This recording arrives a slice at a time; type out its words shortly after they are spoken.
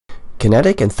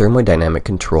Kinetic and thermodynamic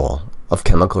control of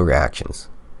chemical reactions.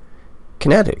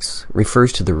 Kinetics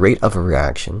refers to the rate of a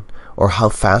reaction or how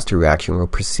fast a reaction will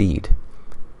proceed.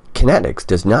 Kinetics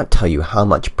does not tell you how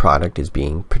much product is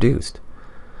being produced.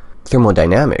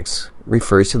 Thermodynamics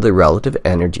refers to the relative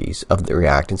energies of the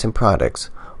reactants and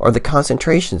products, or the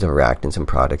concentrations of reactants and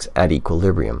products at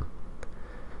equilibrium.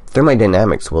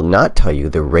 Thermodynamics will not tell you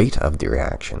the rate of the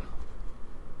reaction.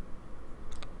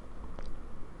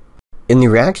 In the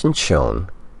reaction shown,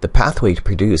 the pathway to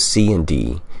produce C and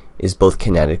D is both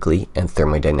kinetically and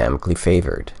thermodynamically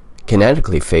favored.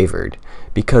 Kinetically favored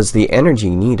because the energy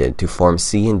needed to form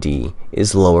C and D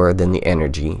is lower than the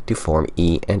energy to form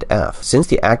E and F. Since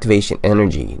the activation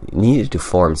energy needed to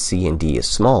form C and D is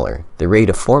smaller, the rate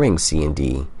of forming C and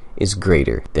D is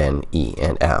greater than E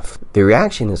and F. The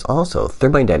reaction is also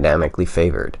thermodynamically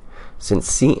favored since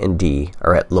C and D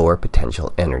are at lower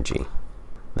potential energy.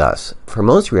 Thus, for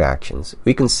most reactions,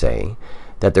 we can say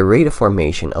that the rate of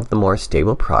formation of the more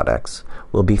stable products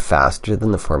will be faster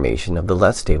than the formation of the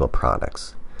less stable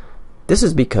products. This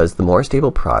is because the more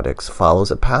stable products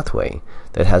follows a pathway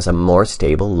that has a more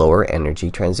stable lower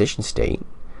energy transition state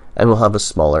and will have a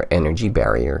smaller energy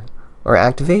barrier or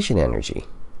activation energy.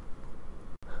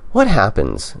 What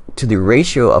happens to the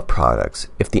ratio of products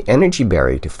if the energy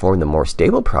barrier to form the more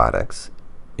stable products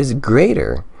is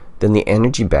greater than the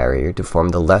energy barrier to form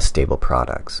the less stable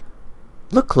products?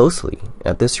 Look closely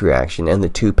at this reaction and the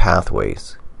two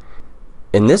pathways.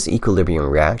 In this equilibrium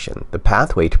reaction, the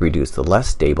pathway to produce the less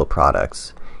stable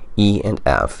products, E and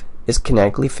F, is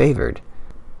kinetically favored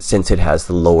since it has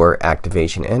the lower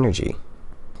activation energy.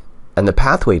 And the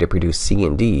pathway to produce C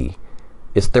and D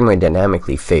is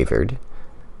thermodynamically favored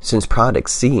since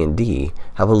products C and D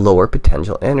have a lower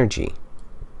potential energy.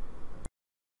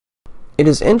 It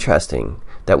is interesting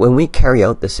that when we carry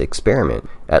out this experiment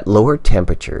at lower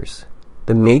temperatures,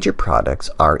 the major products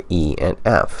are E and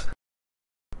F,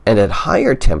 and at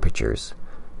higher temperatures,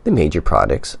 the major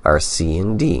products are C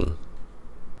and D.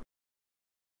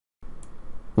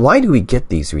 Why do we get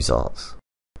these results?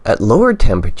 At lower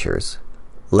temperatures,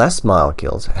 less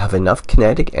molecules have enough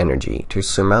kinetic energy to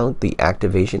surmount the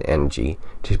activation energy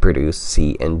to produce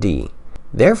C and D.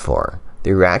 Therefore,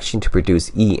 the reaction to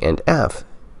produce E and F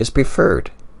is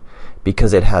preferred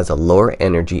because it has a lower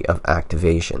energy of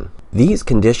activation. These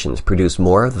conditions produce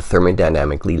more of the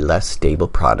thermodynamically less stable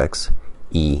products,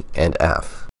 E and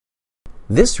F.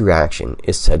 This reaction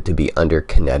is said to be under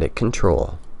kinetic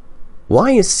control.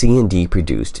 Why is C and D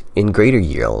produced in greater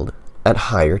yield at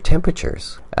higher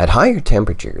temperatures? At higher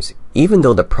temperatures, even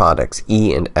though the products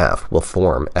E and F will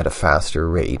form at a faster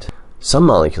rate, some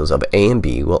molecules of A and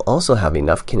B will also have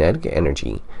enough kinetic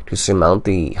energy to surmount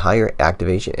the higher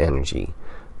activation energy,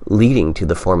 leading to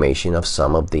the formation of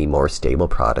some of the more stable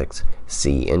products,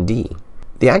 C and D.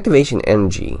 The activation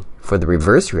energy for the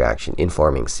reverse reaction in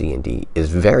forming C and D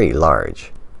is very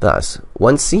large. Thus,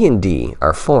 once C and D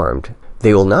are formed,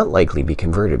 they will not likely be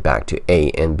converted back to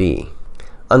A and B.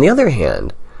 On the other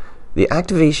hand, the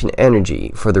activation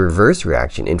energy for the reverse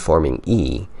reaction in forming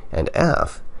E and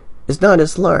F is not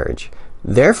as large.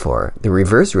 Therefore, the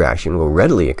reverse reaction will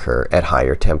readily occur at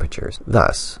higher temperatures.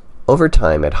 Thus, over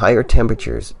time, at higher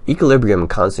temperatures, equilibrium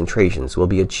concentrations will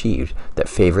be achieved that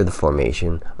favor the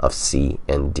formation of C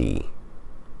and D.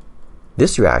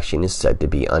 This reaction is said to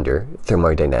be under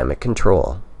thermodynamic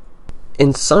control.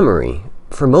 In summary,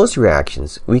 for most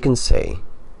reactions, we can say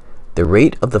the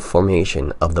rate of the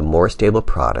formation of the more stable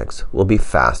products will be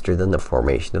faster than the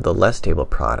formation of the less stable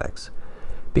products,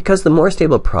 because the more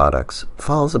stable products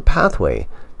follows a pathway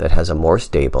that has a more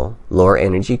stable, lower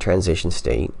energy transition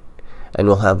state and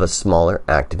will have a smaller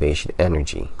activation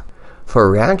energy.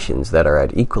 For reactions that are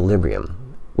at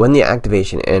equilibrium, when the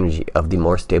activation energy of the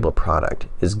more stable product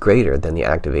is greater than the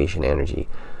activation energy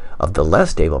of the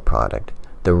less stable product,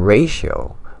 the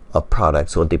ratio of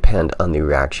products will depend on the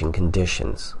reaction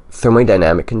conditions.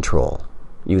 Thermodynamic control.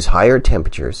 Use higher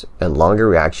temperatures and longer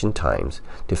reaction times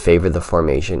to favor the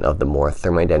formation of the more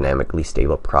thermodynamically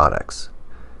stable products.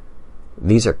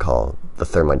 These are called the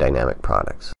thermodynamic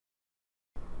products.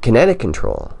 Kinetic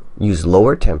control. Use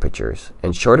lower temperatures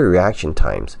and shorter reaction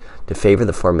times to favor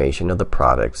the formation of the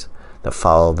products that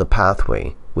follow the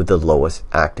pathway with the lowest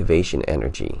activation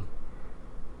energy.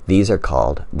 These are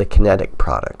called the kinetic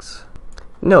products.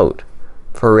 Note,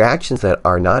 for reactions that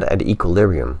are not at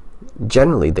equilibrium,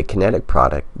 generally the kinetic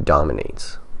product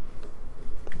dominates.